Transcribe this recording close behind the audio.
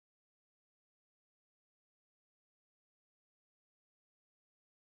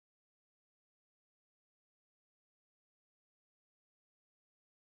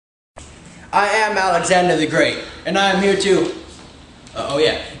I am Alexander the Great, and I am here to,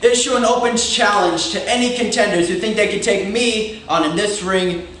 issue an open challenge to any contenders who think they can take me on in this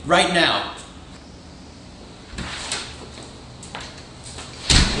ring right now.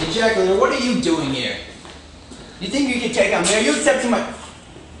 Hey Jacqueline, what are you doing here? You think you can take on me? Are you accepting my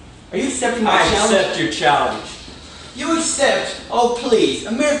challenge? I accept your challenge. You accept? Oh please,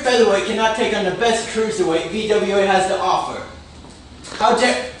 a mere featherweight cannot take on the best cruiserweight VWA has to offer. How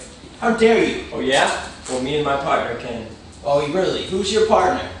dare you? Oh yeah? Well, me and my partner can. Oh really? Who's your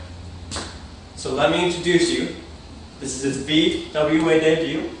partner? So let me introduce you. This is his VWA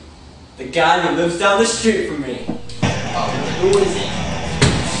debut. The guy who lives down the street from me. Oh, who is it?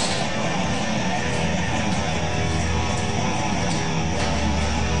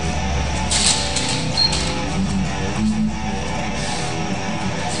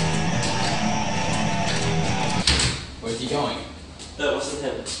 Where's he going? That wasn't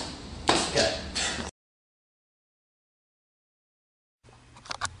him. Okay.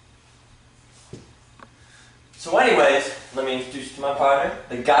 So anyways, let me introduce you to my partner.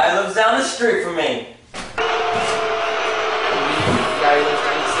 The guy who lives down the street from me.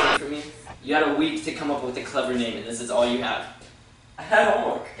 You had a week to come up with a clever name, and this is all you have. I had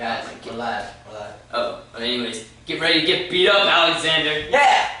homework. Guys, relax. Oh, anyways, get ready to get beat up, Alexander.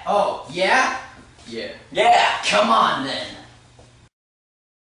 Yeah! Oh, yeah? Yeah. Yeah! Come on then.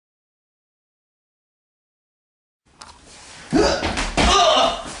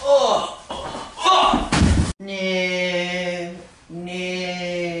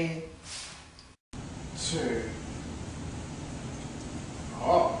 Two.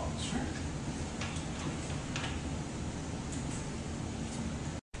 Oh, sure.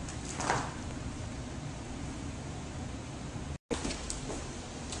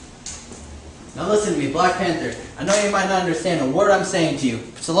 Now listen to me, Black Panther. I know you might not understand a word I'm saying to you,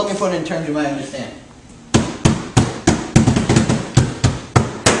 so let me put it in terms you might understand.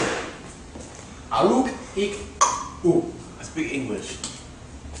 Aruk ik u. I speak English.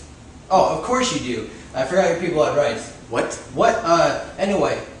 Oh, of course you do. I forgot your people had rights. What? What?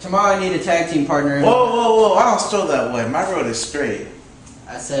 Anyway, tomorrow I need a tag team partner in... Whoa, I don't spell that way. My road is straight.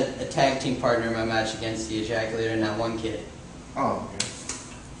 I said a tag team partner in my match against the ejaculator and that one kid. Oh, okay.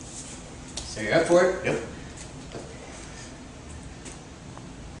 So you're up for it? Yep.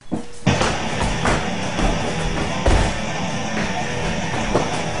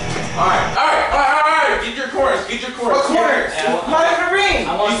 Alright, get your corners, What corners? Not in the ring!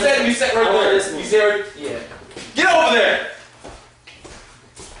 You said right there. You said right Yeah. Get over there!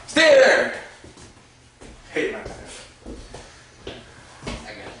 Stay there! Hate my life. I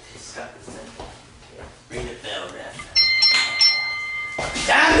got this. Ring the bell, ref.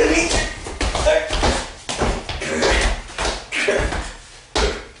 Down to me!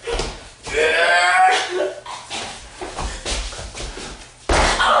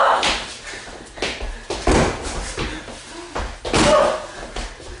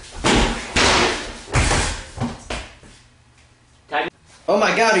 Oh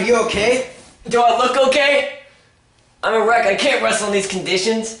my god, are you okay? Do I look okay? I'm a wreck. I can't wrestle in these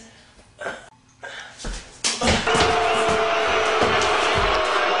conditions.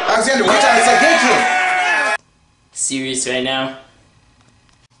 Alexander, watch out, it's a big kid! Serious right now?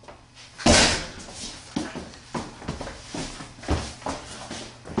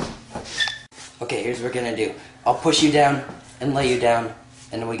 Okay, here's what we're gonna do. I'll push you down and lay you down,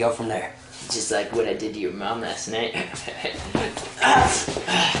 and then we go from there. Just like what I did to your mom last night.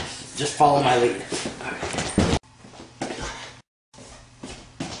 Just follow my lead.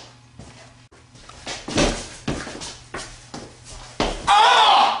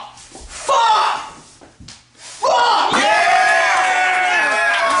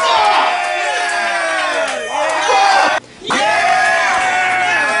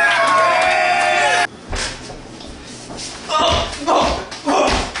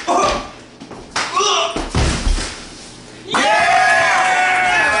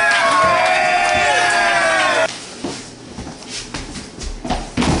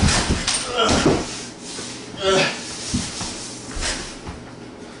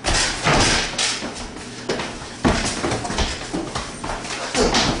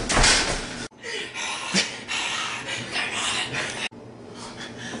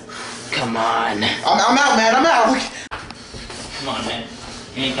 Come on. I'm out, man, I'm out! Come on, man.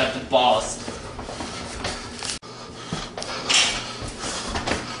 You ain't got the balls.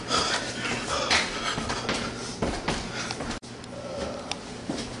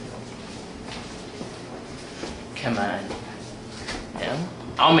 Come on. Yeah?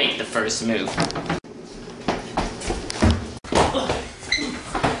 I'll make the first move.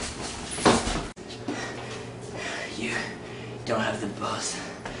 boss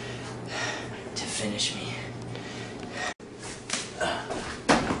to finish me.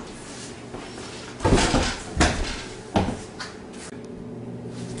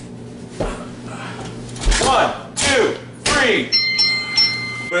 One, two, three.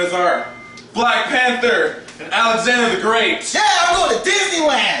 Where's our Black Panther and Alexander the Great? Yeah, I'm going to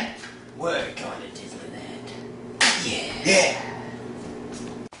Disneyland. We're going to Disneyland. Yeah.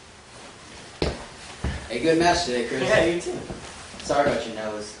 Hey, good match today, Chris. Yeah, you too. Sorry about your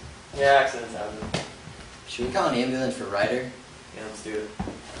nose. Yeah, accidents happen. Should we call an ambulance for Ryder? Yeah, let's do it.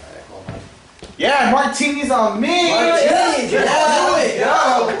 Alright, hold on. Yeah, martinis on me. Martinis,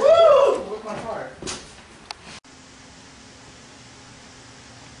 yeah, Woo! Where's my car?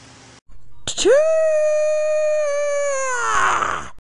 Cheers!